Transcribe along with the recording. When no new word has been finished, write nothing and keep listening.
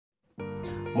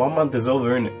1 month is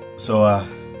over, innit? So a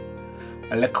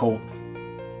little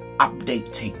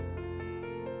update thing.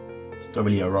 It's not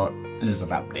really a rant, this is an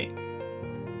update,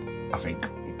 I think.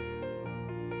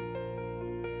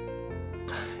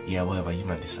 Yeah, whatever you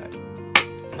might decide.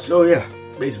 So yeah,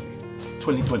 basically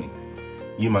 2020,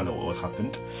 you might know what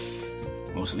happened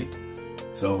mostly.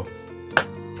 So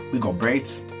we got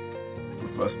braids for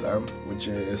the first time, which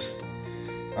is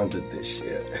under this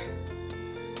shit.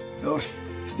 So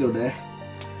still there.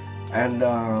 And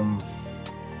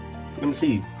let me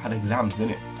see, had exams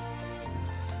in it.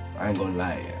 I ain't gonna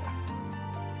lie,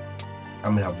 I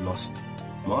may have lost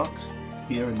marks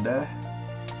here and there,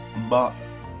 but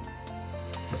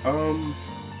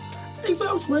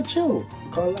exams were chill,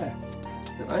 can't lie.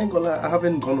 I ain't gonna lie, I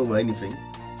haven't gone over anything.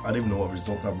 I don't even know what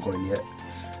results I've gotten yet,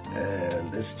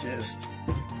 and it's just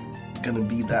gonna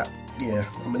be that. Yeah,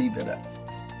 I'm gonna leave it at that.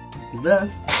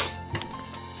 Then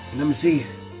let me see,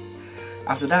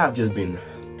 after that I've just been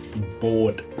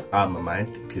bored out of my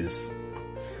mind, because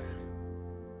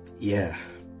yeah,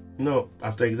 no,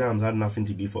 after exams I had nothing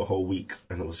to do for a whole week,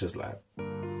 and it was just like,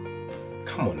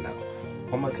 come on now,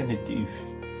 what am I gonna do?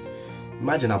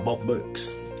 Imagine I bought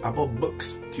books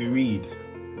to read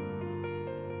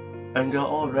and go,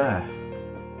 all right,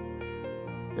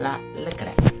 like, look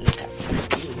at that,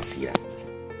 you can see that,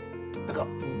 I got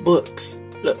books,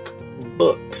 look,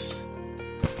 books,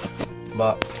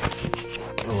 but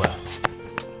oh well,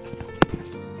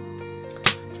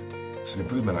 it's an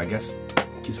improvement, I guess.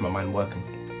 Keeps my mind working.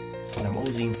 And I'm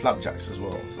always eating flapjacks as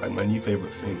well. It's like my new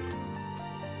favourite thing.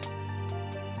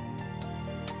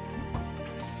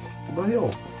 But yo,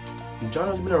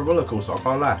 China's been a roller coaster, I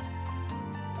can't lie.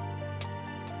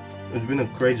 It's been a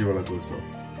crazy roller coaster.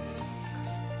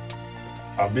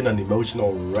 I've been an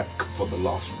emotional wreck for the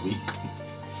last week.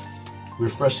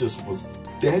 Refreshers was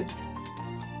dead.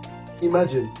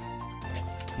 Imagine,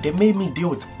 they made me deal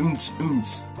with ums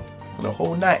for the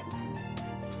whole night.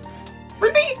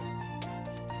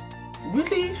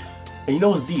 Really? And you know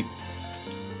what's deep?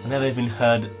 I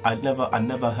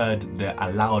never heard the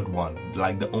allowed one,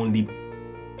 like the only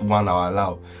one I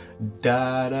allow.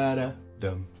 Da da da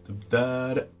dum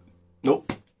da da.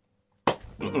 Nope.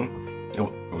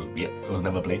 It was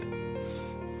never played.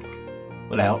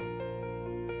 What the hell?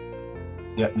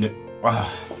 Yeah,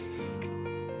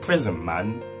 Prison,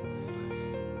 man.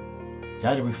 They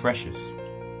had refreshers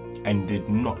and did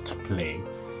not play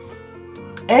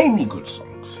any good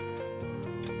songs.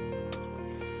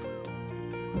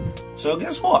 So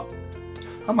guess what?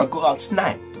 I'm gonna go out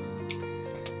tonight.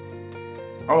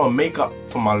 I'm gonna make up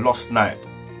for my lost night.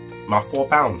 My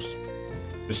 £4.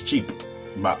 It's cheap,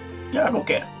 but yeah, I don't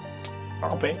care.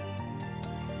 I'll pay.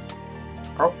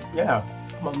 Oh yeah,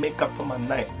 I'm gonna make up for my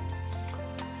night.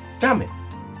 Damn it.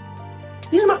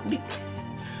 These are my...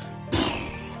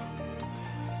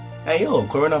 Hey yo,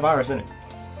 coronavirus, innit?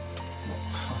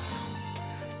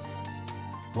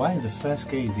 Why is the first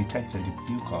case detected in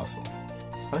Newcastle?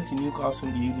 I went to Newcastle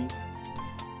in the uni,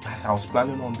 like I was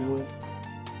planning on doing,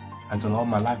 until all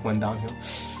my life went downhill.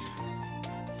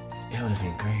 It would have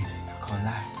been crazy, I can't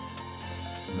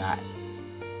lie.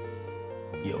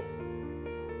 But, yo,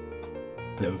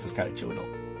 Plymouth is kind of chill though.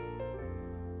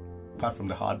 Apart from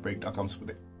the heartbreak that comes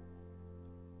with it.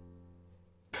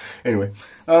 Anyway,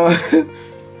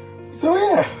 so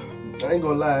yeah, I ain't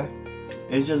gonna lie,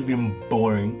 it's just been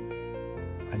boring.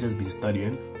 I just been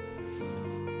studying.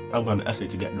 I've got an essay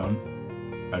to get done,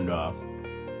 and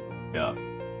yeah,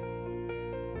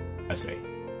 essay.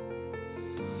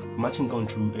 Imagine going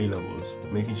through A levels,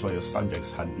 making sure your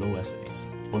subjects had no essays,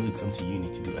 only to come to uni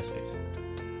to do essays.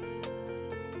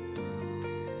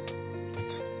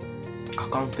 I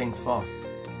can't think far.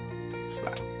 It's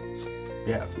like,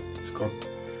 yeah, it's gone.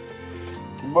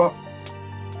 But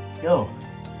yo,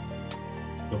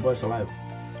 your boy's alive.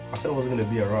 I said I wasn't gonna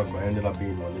be around, but I ended up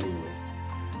being one anyway.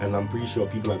 And I'm pretty sure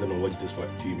people are gonna watch this for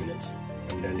like 2 minutes,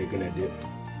 and then they're gonna dip.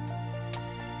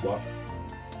 But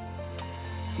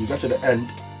if you get to the end,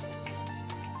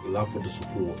 love for the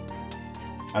support.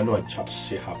 I know I chat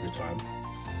shit half the time,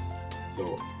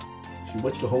 so if you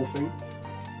watch the whole thing,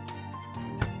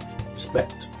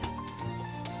 respect.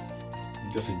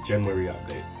 Just a January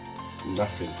update,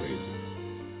 nothing crazy.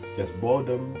 Just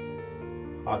boredom,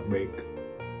 heartbreak,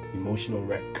 emotional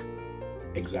wreck,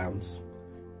 exams,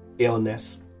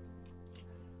 illness.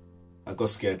 I got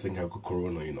scared thinking I got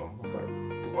corona, you know. I was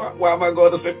like, why have I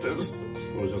got the symptoms?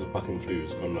 It was just a fucking flu,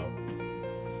 it's gone now.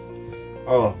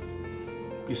 Oh,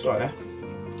 peace out, yeah?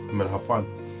 I'm gonna have fun.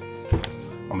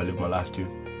 I'm gonna live my life too.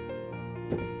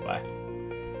 Bye.